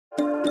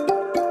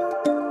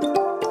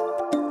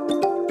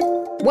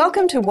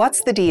Welcome to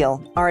What's the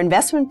Deal, our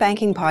investment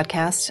banking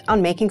podcast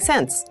on Making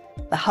Sense,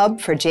 the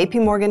hub for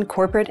JP Morgan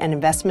Corporate and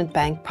Investment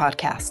Bank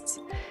podcasts.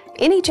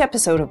 In each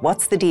episode of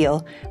What's the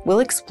Deal,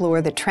 we'll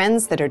explore the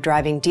trends that are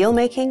driving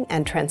deal-making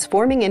and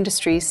transforming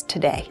industries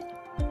today.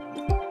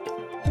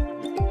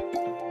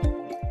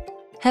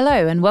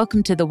 Hello and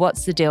welcome to the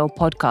What's the Deal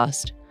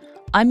podcast.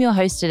 I'm your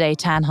host today,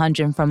 Tan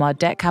Hunjin from our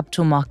Debt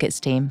Capital Markets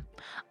team.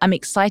 I'm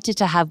excited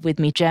to have with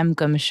me Jem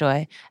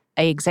Gomeshoy,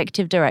 an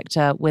executive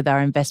director with our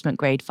investment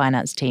grade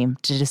finance team,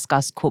 to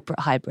discuss corporate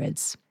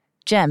hybrids.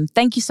 Jem,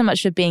 thank you so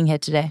much for being here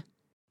today.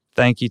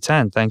 Thank you,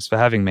 Tan. Thanks for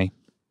having me.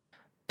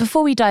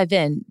 Before we dive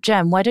in,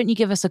 Jem, why don't you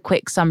give us a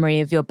quick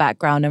summary of your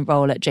background and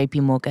role at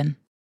JP Morgan?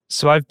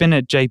 So I've been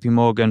at JP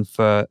Morgan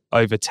for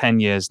over 10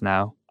 years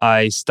now.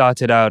 I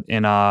started out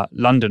in our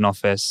London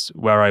office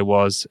where I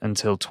was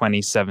until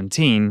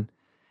 2017,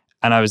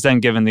 and I was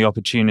then given the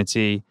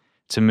opportunity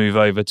to move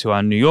over to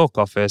our New York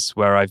office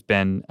where I've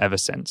been ever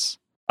since.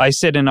 I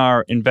sit in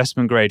our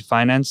investment grade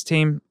finance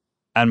team,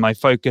 and my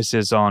focus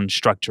is on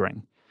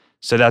structuring.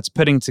 So that's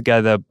putting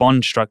together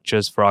bond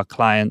structures for our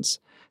clients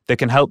that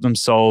can help them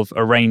solve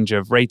a range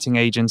of rating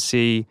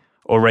agency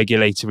or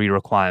regulatory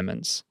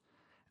requirements.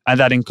 And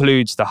that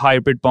includes the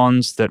hybrid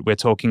bonds that we're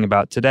talking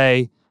about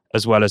today,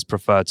 as well as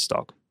preferred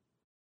stock.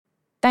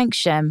 Thanks,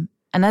 Jem.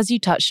 And as you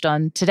touched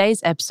on,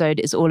 today's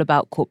episode is all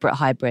about corporate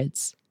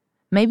hybrids.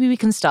 Maybe we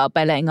can start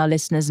by letting our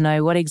listeners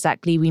know what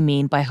exactly we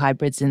mean by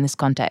hybrids in this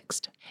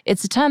context.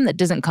 It's a term that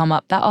doesn't come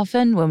up that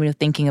often when we're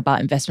thinking about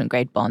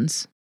investment-grade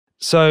bonds.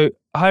 So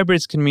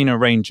hybrids can mean a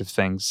range of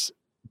things,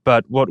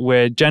 but what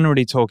we're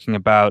generally talking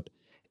about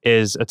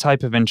is a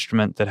type of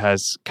instrument that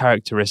has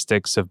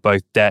characteristics of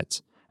both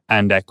debt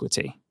and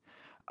equity.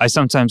 I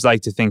sometimes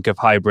like to think of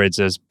hybrids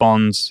as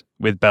bonds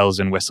with bells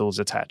and whistles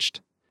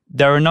attached.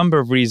 There are a number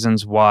of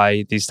reasons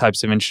why these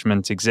types of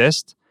instruments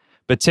exist,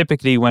 but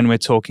typically when we're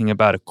talking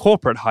about a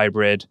corporate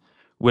hybrid,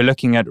 we're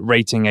looking at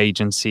rating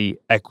agency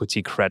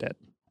equity credit.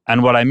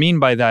 And what I mean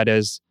by that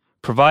is,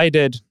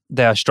 provided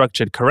they are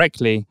structured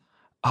correctly,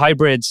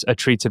 hybrids are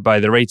treated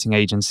by the rating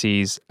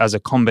agencies as a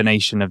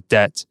combination of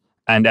debt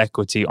and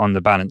equity on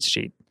the balance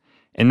sheet.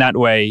 In that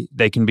way,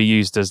 they can be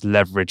used as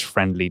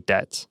leverage-friendly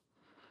debt.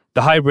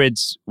 The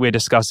hybrids we're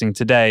discussing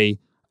today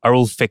are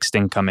all fixed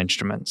income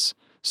instruments,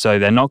 so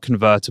they're not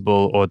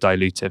convertible or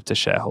dilutive to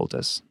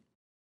shareholders.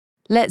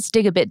 Let's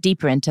dig a bit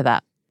deeper into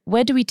that.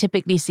 Where do we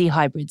typically see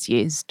hybrids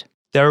used?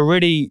 There are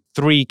really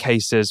three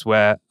cases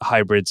where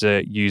hybrids are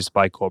used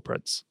by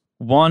corporates.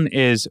 One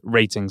is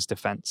ratings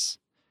defense.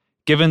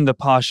 Given the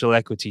partial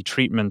equity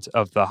treatment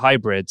of the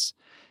hybrids,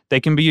 they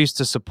can be used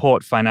to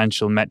support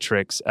financial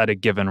metrics at a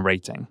given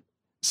rating.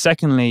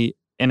 Secondly,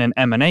 in an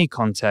M&A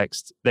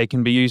context, they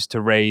can be used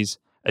to raise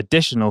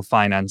additional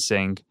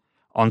financing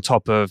on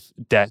top of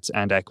debt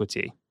and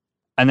equity.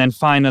 And then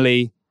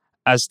finally,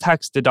 as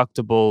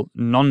tax-deductible,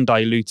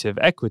 non-dilutive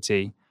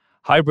equity,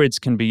 hybrids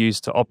can be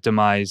used to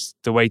optimize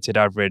the weighted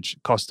average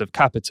cost of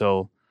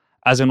capital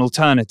as an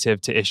alternative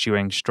to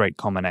issuing straight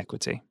common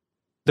equity.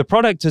 The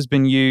product has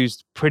been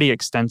used pretty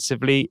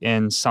extensively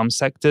in some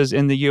sectors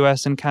in the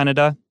US and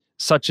Canada,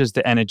 such as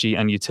the energy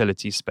and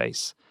utility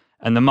space,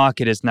 and the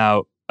market is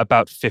now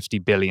about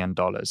 $50 billion.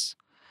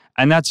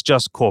 And that's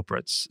just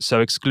corporates,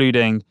 so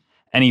excluding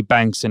any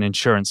banks and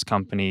insurance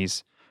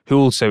companies who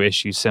also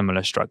issue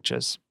similar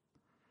structures.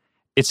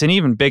 It's an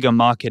even bigger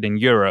market in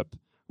Europe,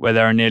 where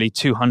there are nearly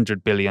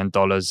 $200 billion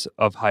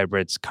of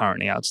hybrids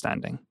currently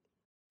outstanding.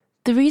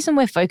 The reason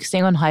we're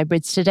focusing on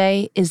hybrids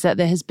today is that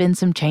there has been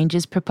some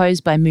changes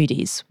proposed by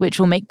Moody's, which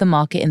will make the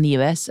market in the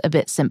US a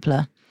bit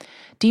simpler.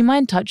 Do you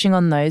mind touching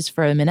on those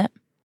for a minute?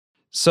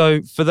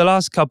 So for the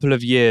last couple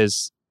of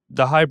years,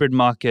 the hybrid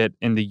market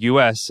in the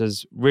US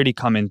has really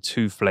come in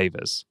two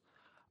flavors.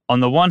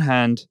 On the one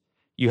hand,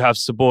 you have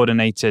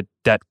subordinated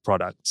debt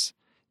products.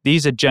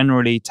 These are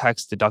generally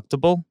tax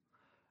deductible,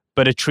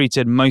 but are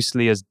treated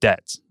mostly as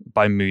debt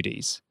by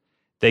Moody's.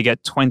 They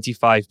get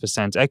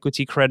 25%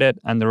 equity credit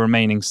and the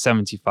remaining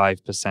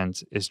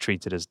 75% is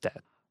treated as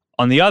debt.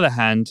 On the other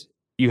hand,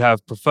 you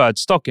have preferred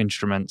stock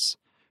instruments,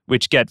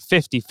 which get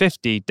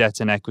 50-50 debt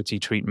and equity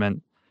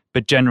treatment,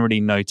 but generally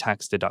no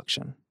tax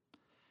deduction.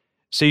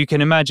 So you can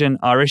imagine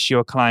our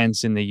issuer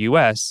clients in the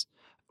US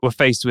were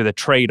faced with a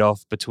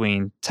trade-off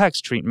between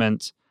tax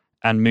treatment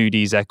and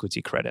Moody's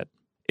equity credit.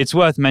 It's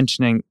worth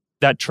mentioning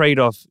that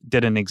trade-off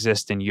didn't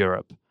exist in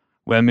Europe,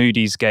 where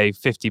Moody's gave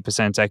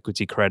 50%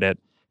 equity credit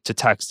to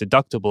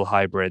tax-deductible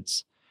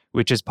hybrids,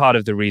 which is part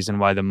of the reason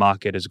why the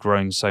market has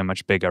grown so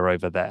much bigger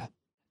over there.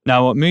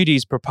 Now, what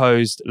Moody's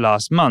proposed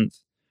last month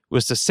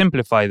was to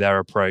simplify their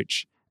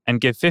approach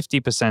and give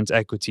 50%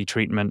 equity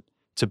treatment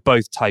to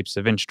both types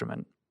of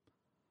instrument.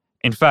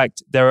 In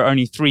fact, there are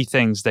only three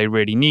things they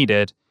really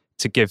needed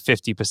to give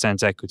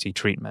 50% equity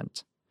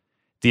treatment.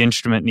 The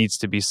instrument needs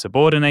to be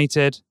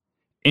subordinated,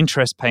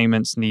 interest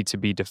payments need to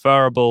be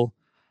deferrable,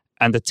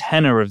 and the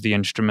tenor of the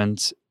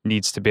instrument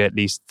needs to be at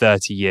least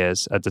 30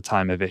 years at the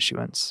time of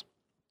issuance.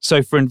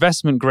 So for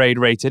investment grade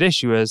rated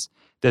issuers,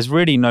 there's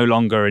really no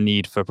longer a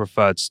need for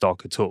preferred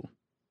stock at all.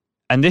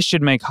 And this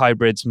should make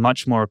hybrids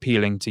much more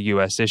appealing to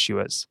US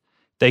issuers.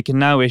 They can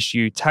now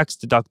issue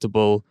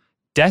tax-deductible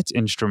debt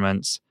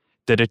instruments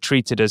that are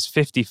treated as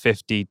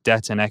 50-50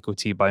 debt and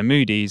equity by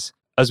Moody's,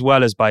 as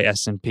well as by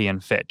S&P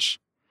and Fitch.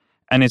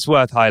 And it's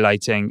worth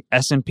highlighting,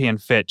 S&P and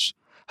Fitch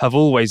have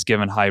always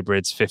given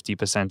hybrids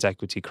 50%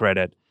 equity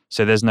credit,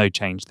 so there's no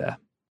change there.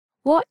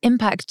 What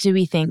impact do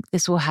we think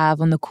this will have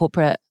on the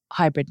corporate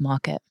hybrid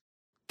market?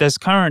 There's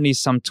currently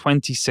some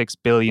 $26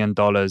 billion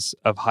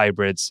of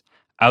hybrids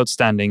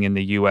outstanding in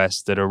the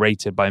US that are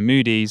rated by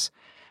Moody's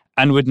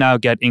and would now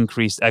get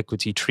increased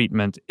equity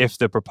treatment if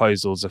the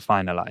proposals are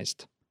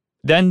finalized.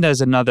 Then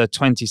there's another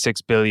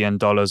 $26 billion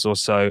or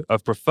so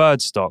of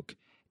preferred stock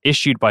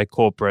issued by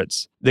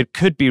corporates that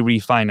could be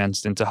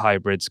refinanced into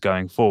hybrids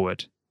going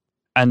forward.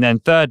 And then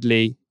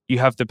thirdly, you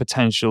have the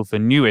potential for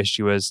new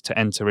issuers to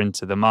enter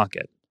into the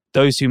market.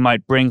 Those who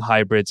might bring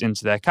hybrids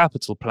into their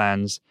capital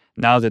plans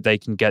now that they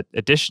can get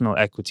additional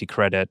equity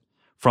credit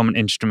from an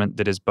instrument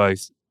that is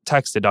both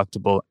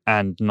tax-deductible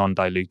and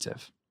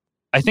non-dilutive.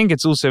 I think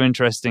it's also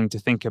interesting to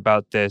think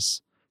about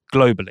this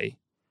globally.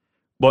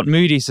 What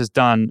Moody's has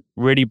done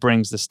really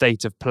brings the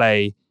state of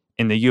play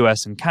in the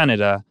US and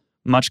Canada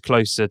much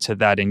closer to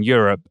that in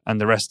Europe and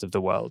the rest of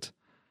the world.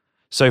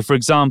 So, for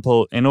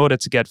example, in order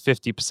to get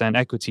 50%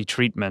 equity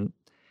treatment,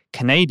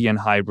 Canadian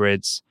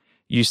hybrids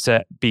used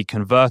to be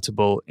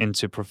convertible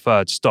into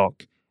preferred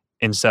stock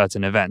in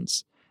certain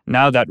events.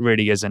 Now that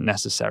really isn't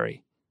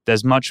necessary.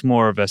 There's much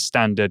more of a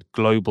standard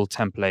global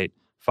template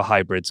for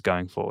hybrids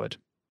going forward.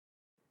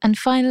 And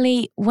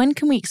finally, when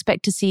can we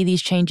expect to see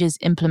these changes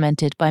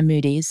implemented by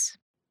Moody's?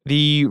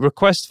 The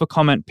request for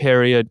comment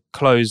period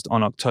closed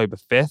on October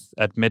 5th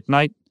at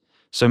midnight,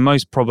 so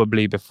most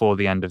probably before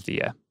the end of the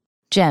year.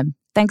 Jem,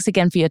 thanks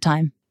again for your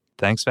time.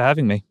 Thanks for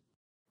having me.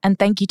 And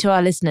thank you to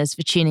our listeners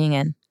for tuning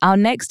in. Our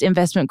next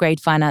Investment Grade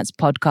Finance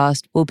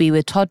podcast will be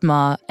with Todd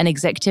Marr, an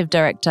executive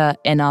director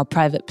in our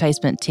private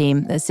placement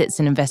team that sits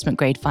in investment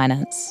grade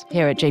finance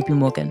here at JP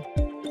Morgan.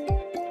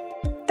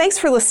 Thanks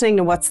for listening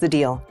to What's the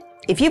Deal?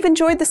 If you've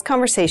enjoyed this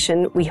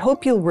conversation, we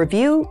hope you'll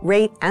review,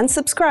 rate, and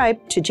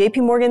subscribe to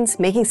JP Morgan's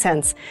Making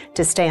Sense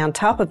to stay on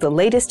top of the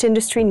latest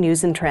industry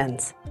news and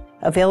trends.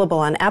 Available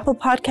on Apple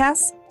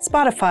Podcasts,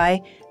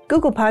 Spotify,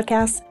 Google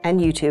Podcasts, and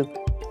YouTube.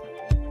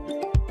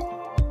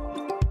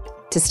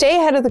 To stay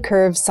ahead of the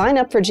curve, sign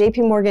up for JP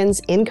Morgan's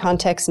In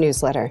Context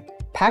newsletter,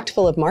 packed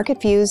full of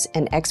market views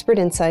and expert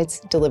insights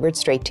delivered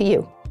straight to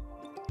you.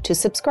 To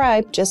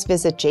subscribe, just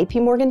visit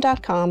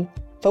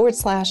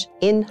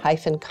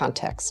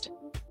jpmorgan.com/in-context.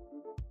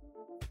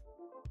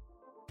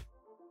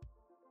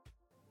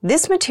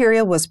 This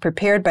material was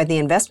prepared by the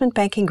investment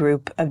banking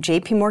group of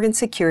JP Morgan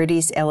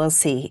Securities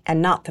LLC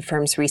and not the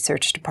firm's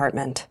research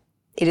department.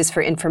 It is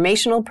for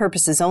informational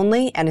purposes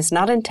only and is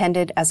not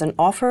intended as an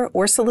offer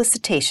or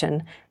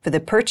solicitation for the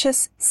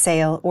purchase,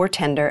 sale, or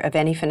tender of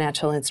any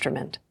financial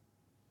instrument.